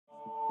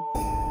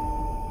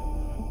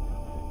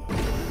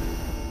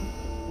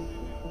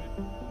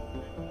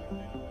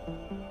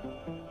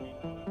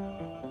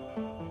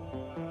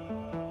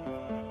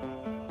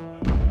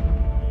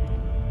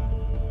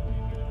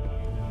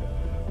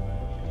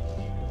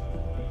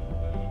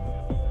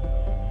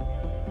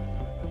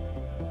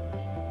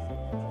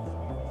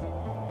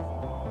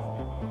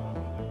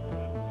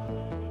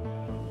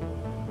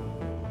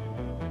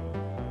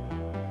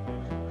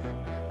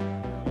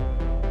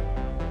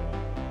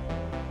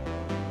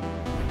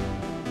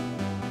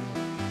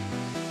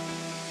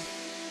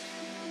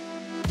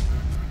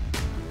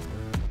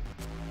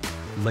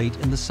Late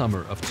in the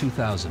summer of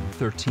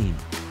 2013,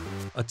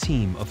 a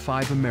team of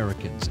 5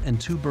 Americans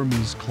and 2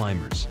 Burmese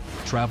climbers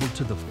traveled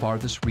to the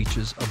farthest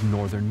reaches of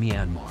northern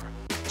Myanmar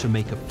to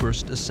make a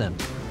first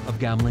ascent of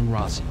Gamling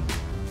Rasi,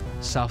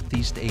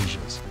 Southeast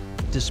Asia's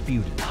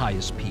disputed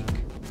highest peak.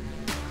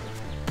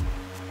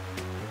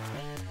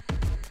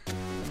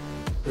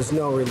 There's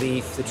no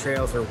relief. The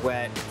trails are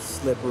wet,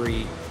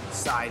 slippery,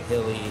 side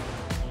hilly.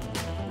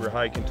 We're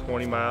hiking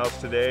 20 miles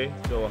today,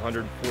 still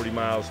 140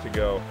 miles to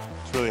go.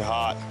 It's really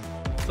hot.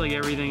 It's like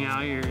everything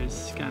out here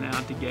is kind of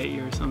out to get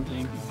you or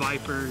something.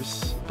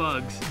 Vipers,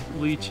 bugs,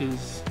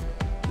 leeches.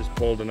 Just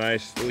pulled a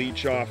nice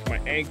leech off my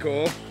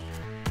ankle.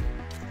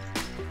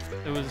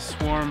 It was a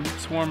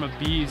swarm of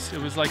bees.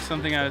 It was like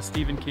something out of a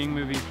Stephen King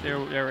movie. They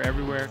were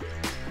everywhere.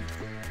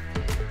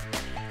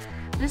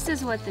 This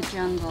is what the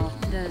jungle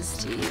does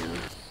to you.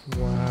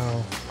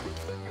 Wow.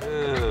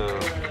 Ew.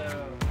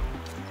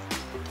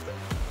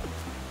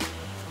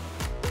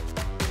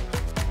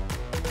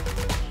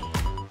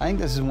 I think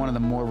this is one of the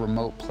more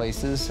remote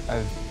places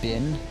I've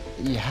been.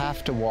 You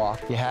have to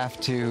walk, you have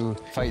to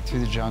fight through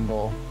the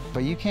jungle,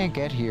 but you can't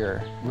get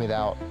here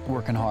without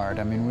working hard.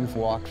 I mean, we've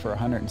walked for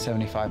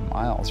 175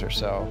 miles or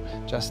so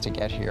just to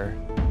get here.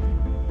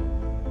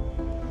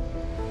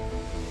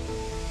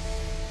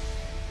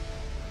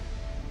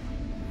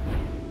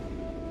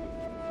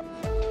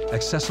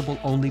 Accessible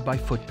only by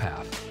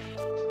footpath,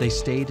 they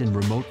stayed in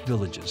remote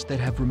villages that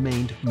have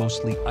remained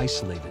mostly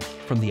isolated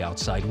from the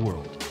outside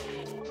world.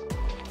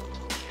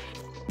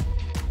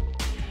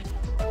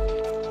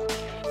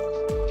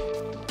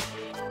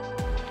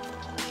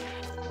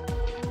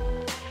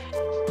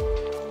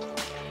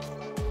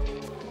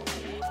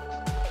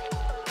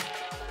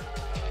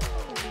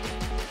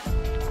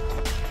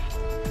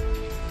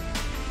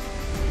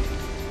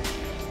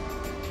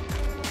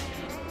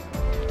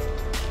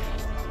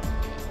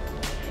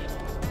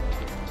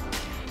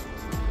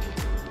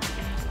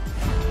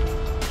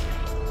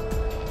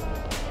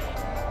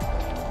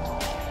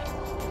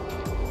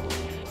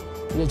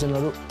 This is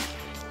what we do.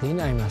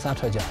 We start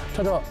 4 names.ထွ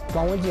က်တော့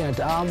ကောင်းဝန်းကျင်က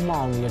တအား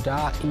မောင်နေတ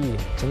အားအေး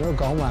ကျွန်တော်တို့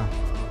ကောင်းပါ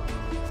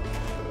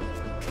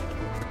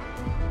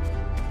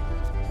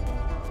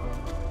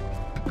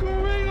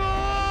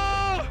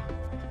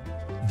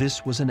This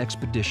was an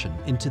expedition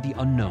into the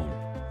unknown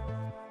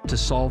to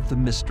solve the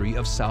mystery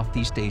of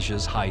Southeast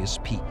Asia's highest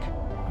peak.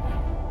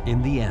 In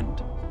the end,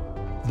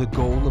 the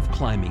goal of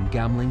climbing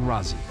Gamling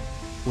Rasi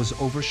was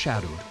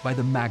overshadowed by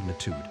the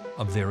magnitude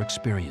of their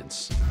experience.